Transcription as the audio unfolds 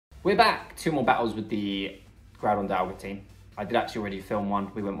We're back. 2 more battles with the Groudon Dialga team. I did actually already film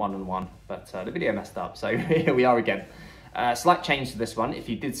one. We went 1-on-1, but the video messed up, so here we are again. Slight change to this one. If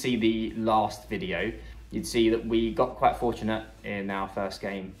you did see the last video, you'd see that we got quite fortunate in our first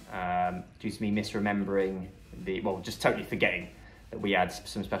game due to me misremembering just totally forgetting that we had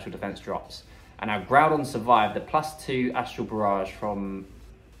some special defense drops. And our Groudon survived the +2 Astral Barrage from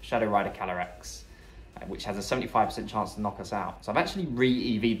Shadow Rider Calyrex, which has a 75% chance to knock us out. So I've actually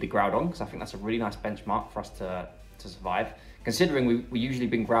re-EV'd the Groudon because I think that's a really nice benchmark for us to survive, considering we usually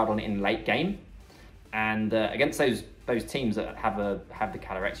bring Groudon in late game, and against those teams that have the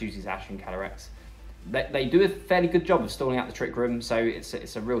Calyrex, usually Sash and Calyrex, they do a fairly good job of stalling out the Trick Room, so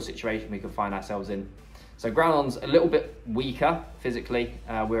it's a real situation we could find ourselves in. So Groudon's a little bit weaker physically.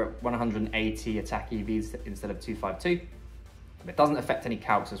 We're at 180 attack EVs instead of 252. It doesn't affect any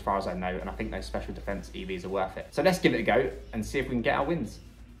calcs as far as I know, and I think those special defense EVs are worth it. So let's give it a go and see if we can get our wins.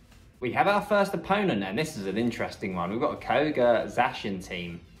 We have our first opponent, and this is an interesting one. We've got a Kyogre Zacian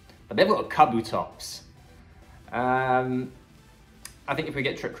team, but they've got a Kabutops. I think if we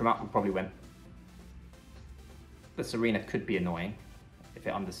get Trick Room up, we'll probably win. The Serena could be annoying. If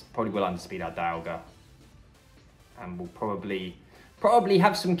it probably will underspeed our Dialga. And we'll probably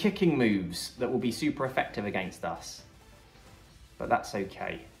have some kicking moves that will be super effective against us. But that's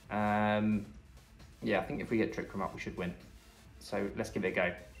okay. Yeah, I think if we get Trick Room up, we should win. So let's give it a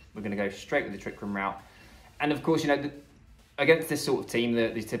go. We're going to go straight with the Trick Room route. And of course, you know, against this sort of team,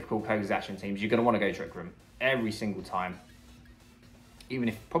 these typical Kyogre Zacian teams, you're going to want to go Trick Room every single time.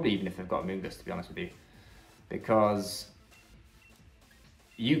 Probably even if they've got a Moongus, to be honest with you. Because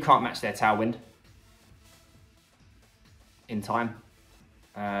you can't match their Tailwind in time.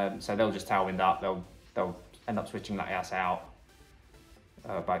 So they'll just Tailwind up. They'll end up switching like us out.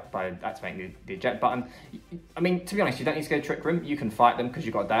 By activating the eject button. I mean, to be honest, you don't need to go Trick Room. You can fight them because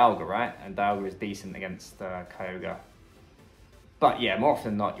you've got Dialga, right? And Dialga is decent against Kyogre. But yeah, more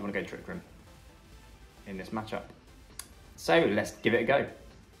often than not, you want to go Trick Room in this matchup. So let's give it a go.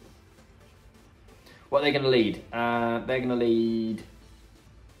 What are they going to lead? They're going to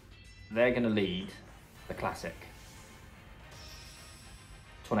lead the classic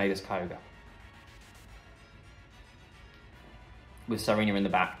Tornadus Kyogre. With Serena in the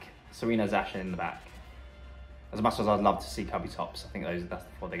back, Serena Zacian in the back. As much as I'd love to see Kabutops, I think that's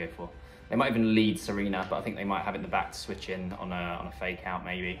what they go for. They might even lead Serena, but I think they might have it in the back to switch in on a fake out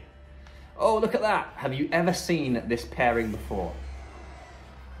maybe. Oh, look at that! Have you ever seen this pairing before?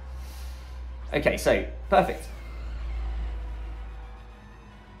 Okay, so perfect.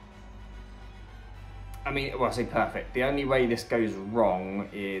 I mean, well, I say perfect. The only way this goes wrong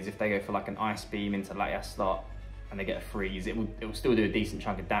is if they go for like an Ice Beam into Latias slot and they get a freeze. It will still do a decent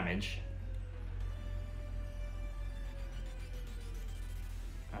chunk of damage.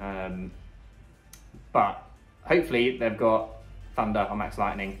 But hopefully they've got Thunder or Max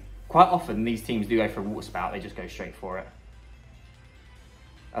Lightning. Quite often these teams do go for a Water Spout, they just go straight for it.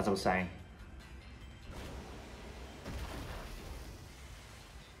 As I was saying.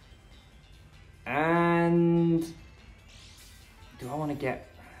 And do I want to get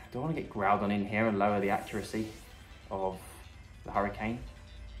Groudon in here and lower the accuracy of the Hurricane?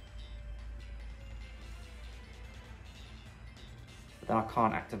 But then I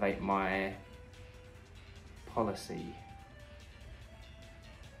can't activate my policy.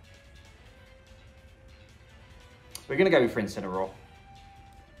 We're going to go for Incineroar.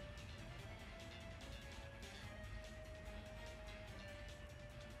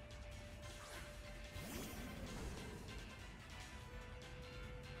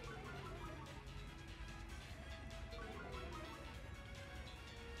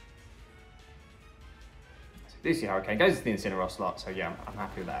 Do see Hurricane goes to the Incineroar slot, so yeah, I'm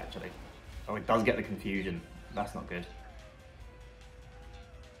happy with that actually. Oh, it does get the confusion. That's not good.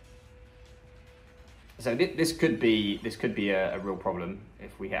 So this could be a real problem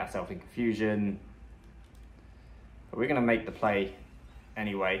if we hit ourselves in confusion. But we're going to make the play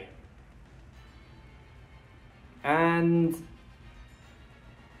anyway. And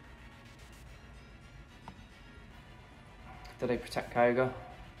do they protect Kyogre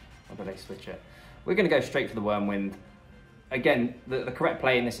or do they switch it? We're going to go straight for the Wormwind. Again, the correct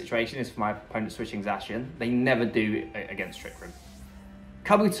play in this situation is for my opponent switching Zacian. They never do against Trick Room.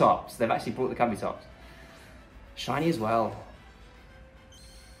 Kabutops. They've actually brought the Kabutops. Shiny as well.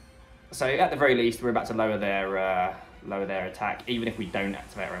 So at the very least, we're about to lower their attack, even if we don't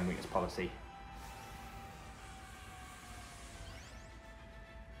activate our own weakness policy.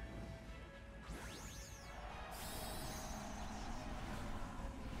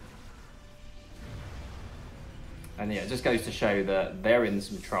 And And yeah, it just goes to show that they're in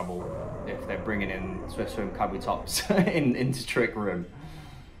some trouble if they're bringing in Swift Swim Kabutops into Trick Room.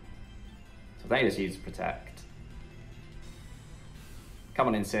 So they just use Protect. Come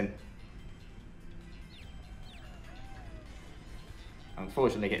on, Incin.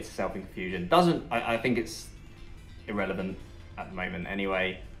 Unfortunately, gets itself in confusion. I think it's irrelevant at the moment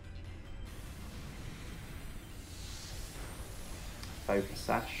anyway. Focus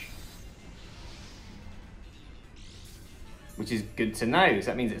Sash. Which is good to know, because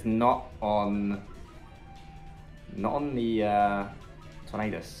that means it's not on the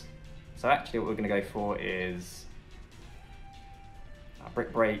Tornadus. So actually what we're going to go for is our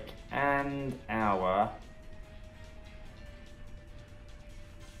Brick Break and our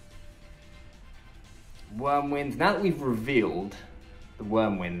Wormwind. Now that we've revealed the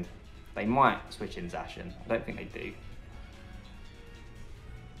Wormwind, they might switch in Zacian. I don't think they do.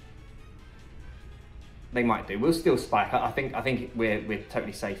 They might do. We'll still spike. I think we're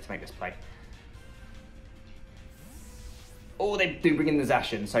totally safe to make this play. Oh, they do bring in the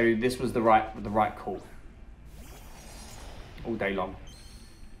Zacian, so this was the right call. All day long.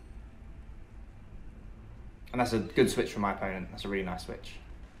 And that's a good switch from my opponent. That's a really nice switch.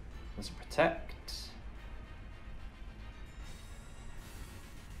 There's a Protect.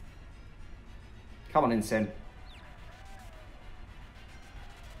 Come on, Incin.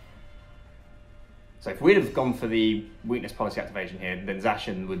 So if we'd have gone for the weakness policy activation here, then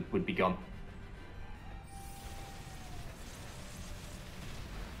Zacian would be gone.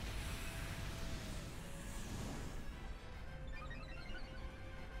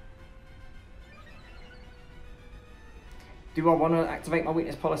 Do I want to activate my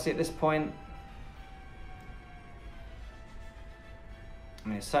weakness policy at this point? I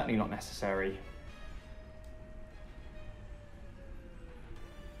mean, it's certainly not necessary.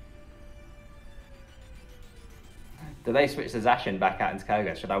 Do they switch the Zacian back out into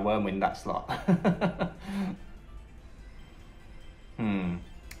Koga? Should I Wormwind that slot? How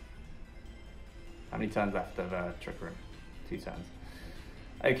many turns left of Trick Room? 2 turns.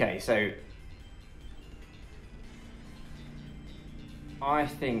 Okay, so I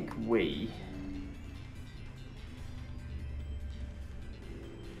think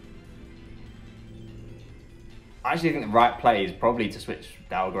I actually think the right play is probably to switch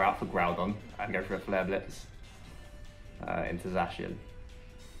Dialga out for Groudon and go for a Flare Blitz into Zacian.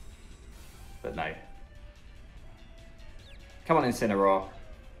 But no. Come on, Incineroar.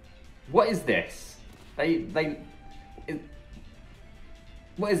 What is this? What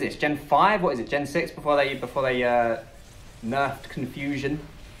is this? Gen 5? What is it? Gen 6 before they nerfed Confusion?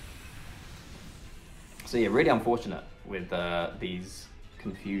 So yeah, really unfortunate with these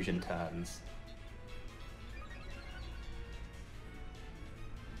Confusion turns.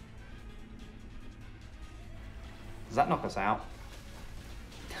 Does that knock us out?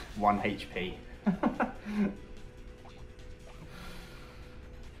 1 HP.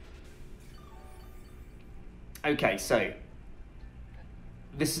 Okay, so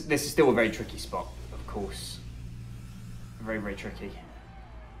this is still a very tricky spot, of course. Very, very tricky.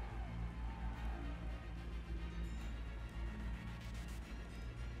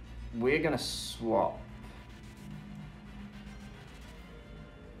 We're gonna swap.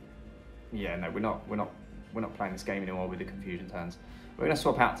 Yeah, no, we're not playing this game anymore with the Confusion turns. We're gonna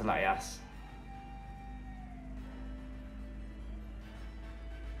swap out to Latias.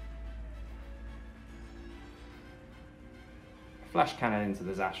 Flash Cannon into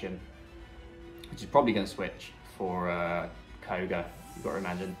the Zacian, which is probably going to switch for Koga, you've got to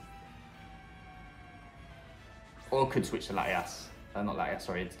imagine. Or could switch to Latias, not Latias,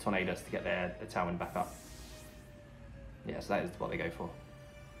 sorry, to Tornadus to get their Tailwind back up. Yeah, so that is what they go for.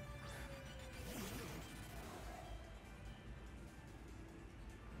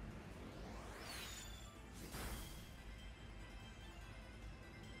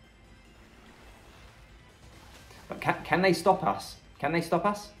 But can they stop us? Can they stop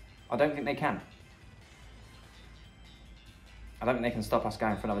us? I don't think they can. I don't think they can stop us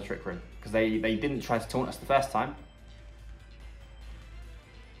going for another Trick Room, because they didn't try to taunt us the first time.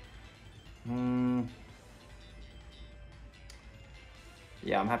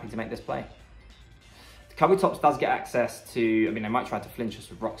 Yeah, I'm happy to make this play. Kabutops does get access to, I mean, they might try to flinch us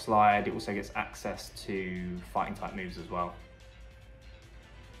with Rock Slide. It also gets access to fighting type moves as well.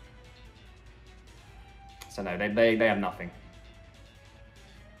 So no, they have nothing.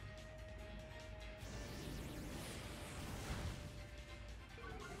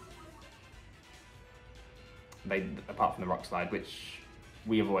 Apart from the Rock Slide, which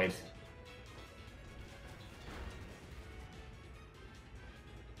we avoid.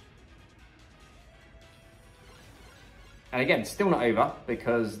 And again, still not over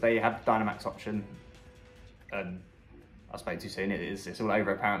because they have the Dynamax option. And I spoke too soon, it's all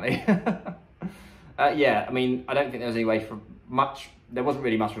over apparently. Yeah, I mean, I don't think there was any way for much, there wasn't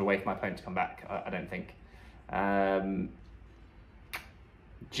really much of a way for my opponent to come back, I don't think.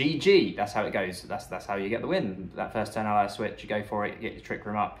 GG, that's how it goes. That's how you get the win. That first turn ally switch, you go for it, get your Trick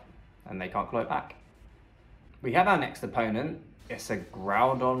Room up, and they can't claw it back. We have our next opponent. It's a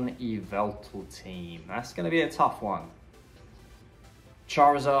Groudon Yveltal team. That's going to be a tough one.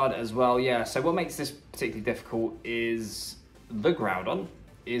 Charizard as well, yeah. So what makes this particularly difficult is the Groudon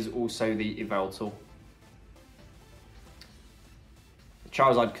is also the Yveltal.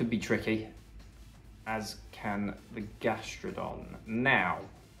 Charizard could be tricky, as can the Gastrodon. Now,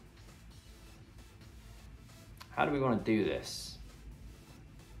 how do we want to do this?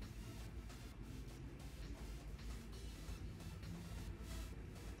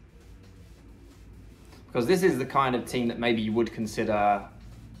 Because this is the kind of team that maybe you would consider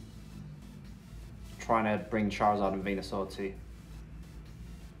trying to bring Charizard and Venusaur to.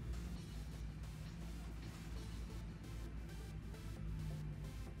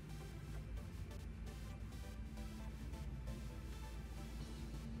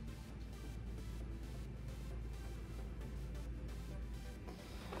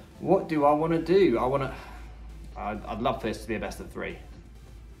 What do I want to do? I'd love for this to be a best of 3.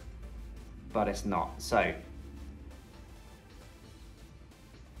 But it's not, so.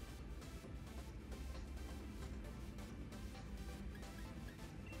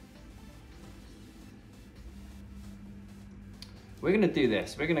 We're gonna do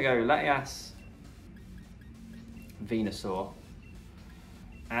this. We're gonna go Latias, Venusaur,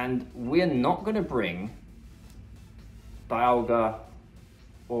 and we're not gonna bring Dialga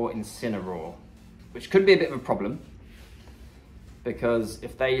or Incineroar, which could be a bit of a problem. Because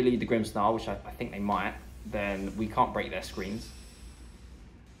if they lead the Grimmsnarl, which I think they might, then we can't break their screens.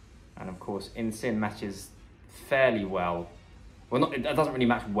 And of course, Incin matches fairly well. Well, it doesn't really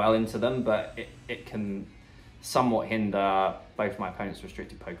match well into them, but it can somewhat hinder both my opponent's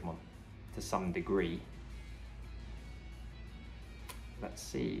restricted Pokemon to some degree. Let's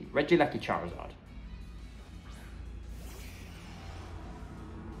see. Regieleki Charizard.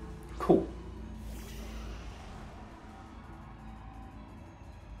 Cool.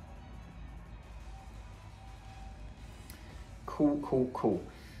 Cool.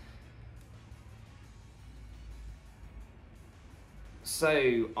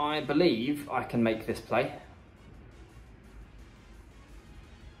 So I believe I can make this play.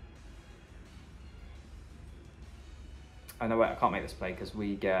 Oh no, wait, I can't make this play because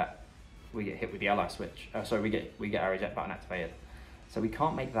we get hit with the ally switch. Sorry, we get our eject button activated. So we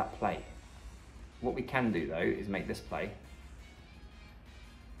can't make that play. What we can do though is make this play.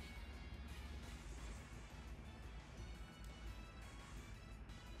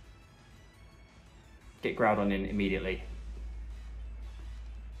 Get Groudon in immediately.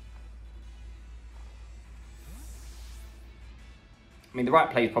 I mean, the right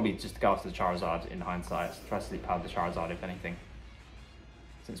play is probably just to go after the Charizard in hindsight. Try to sleep power the Charizard, if anything.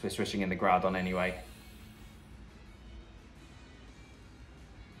 Since we're switching in the Groudon anyway.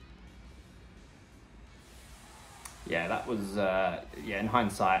 Yeah, that was, yeah, in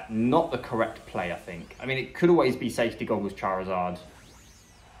hindsight, not the correct play, I think. I mean, it could always be safety goggles Charizard.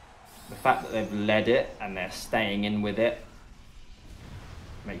 The fact that they've led it and they're staying in with it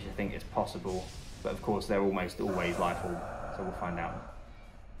makes you think it's possible. But of course, they're almost always Life Orb, so we'll find out.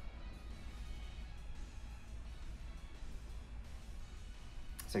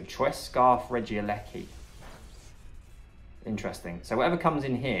 So Choice Scarf Regieleki. Interesting. So whatever comes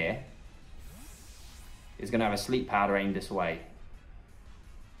in here is going to have a Sleep Powder aimed this way.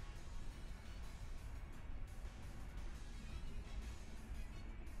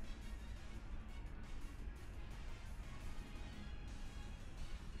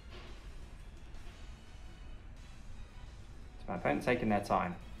 My opponent's taking their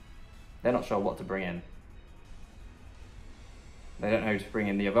time. They're not sure what to bring in. They don't know who to bring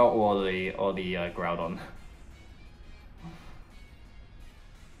in, the Yveltal or the Groudon.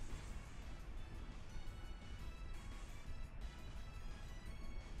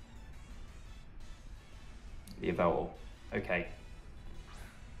 The Yveltal. Okay.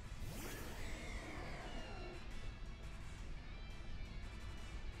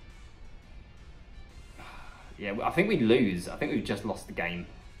 Yeah, I think we'd lose. I think we've just lost the game.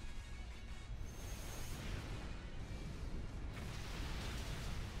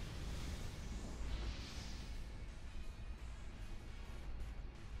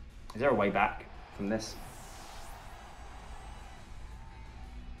 Is there a way back from this?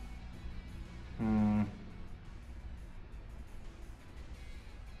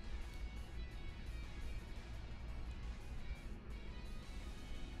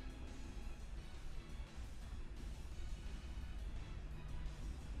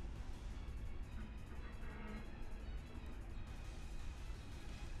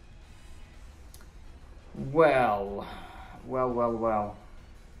 Well. Well.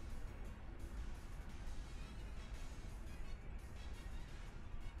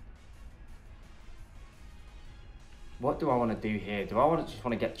 What do I want to do here? Do I just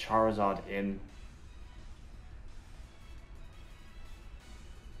want to get Charizard in?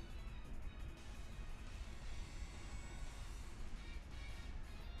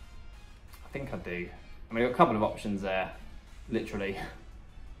 I think I do. I mean, I've got a couple of options there, literally.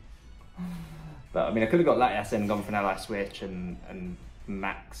 But I mean, I could have got Latias in, gone for an ally switch and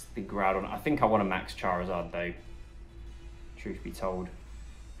max the Groudon. I think I want to max Charizard though, truth be told.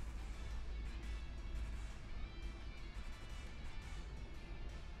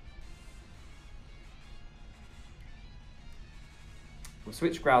 We'll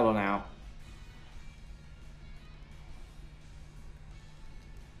switch Groudon out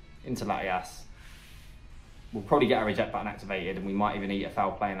into Latias. We'll probably get a reject button activated, and we might even eat a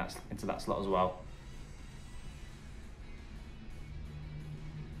foul play into that slot as well.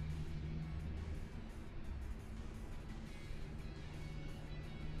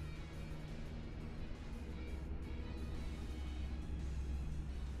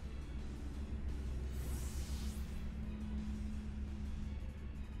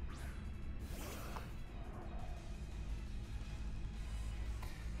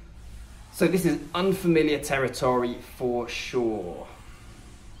 So this is unfamiliar territory for sure.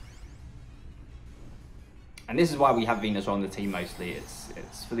 And this is why we have Venusaur on the team mostly.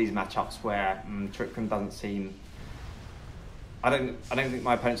 It's for these matchups where Trick Room doesn't seem... I don't think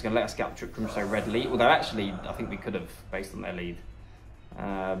my opponent's going to let us get up Trick Room so readily. Although actually, I think we could have based on their lead.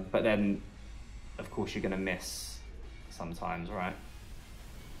 But then, of course, you're going to miss sometimes, right?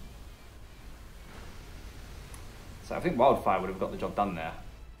 So I think Wildfire would have got the job done there.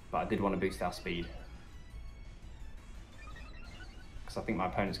 But I did want to boost our speed. Because I think my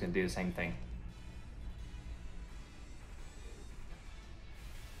opponent's going to do the same thing.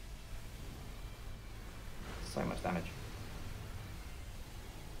 So much damage.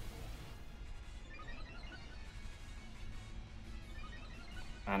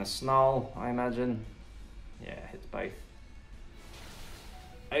 And a Snarl, I imagine. Yeah, hits both.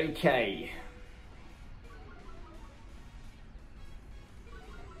 Okay.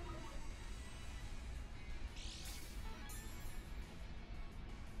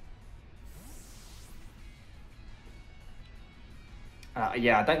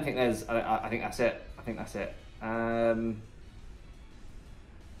 Yeah, I don't think there's... I think that's it. I think that's it.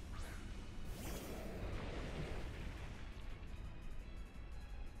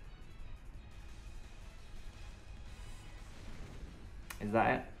 Is that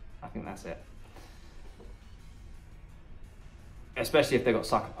it? I think that's it. Especially if they've got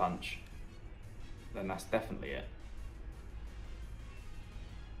Sucker Punch. Then that's definitely it.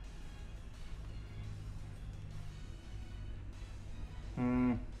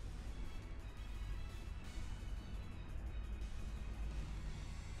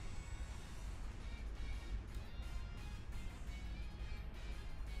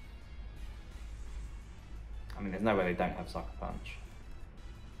 I mean, there's no way they don't have Sucker Punch.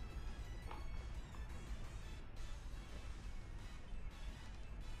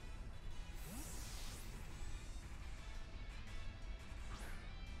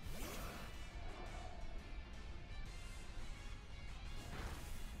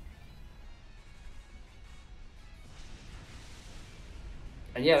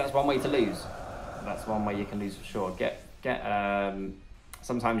 And yeah, that's one way to lose. That's one way you can lose for sure.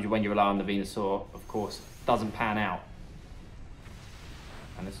 Sometimes when you rely on the Venusaur, of course, doesn't pan out.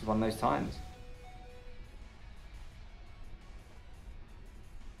 And this is one of those times.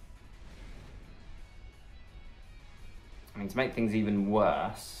 I mean, to make things even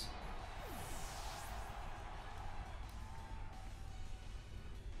worse,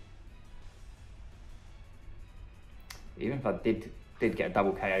 even if I did get a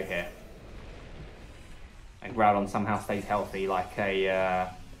double KO here, and Groudon somehow stays healthy, like a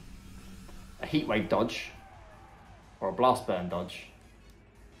Heat Wave dodge or a Blast Burn dodge,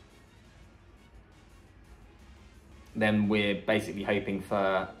 then we're basically hoping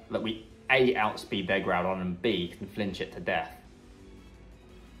for that we A, outspeed their Groudon, and B, can flinch it to death.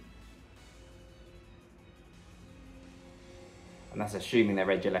 And that's assuming their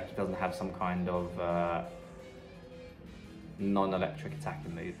Regieleki doesn't have some kind of non-electric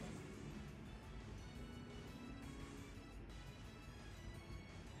attacking move.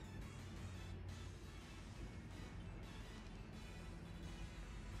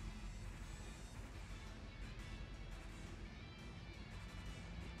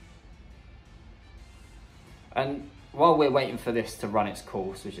 And while we're waiting for this to run its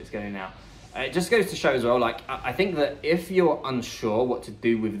course, which it's going now, It just goes to show as well, like, I think that if you're unsure what to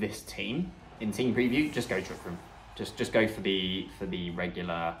do with this team in Team Preview, just go Trick Room. Just go for the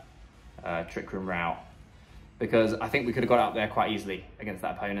regular Trick Room route, because I think we could have got out there quite easily against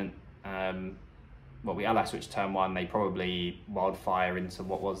that opponent. Well, we ally switched turn 1, they probably Wildfire into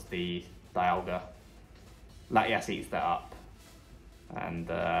what was the Dialga. Latias eats that up, and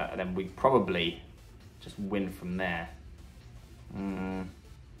then we probably just win from there.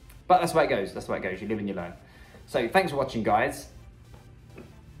 But that's the way it goes, that's the way it goes, you live and you learn. So thanks for watching, guys.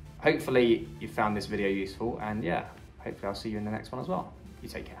 Hopefully you found this video useful, and yeah, hopefully I'll see you in the next one as well. You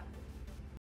take care.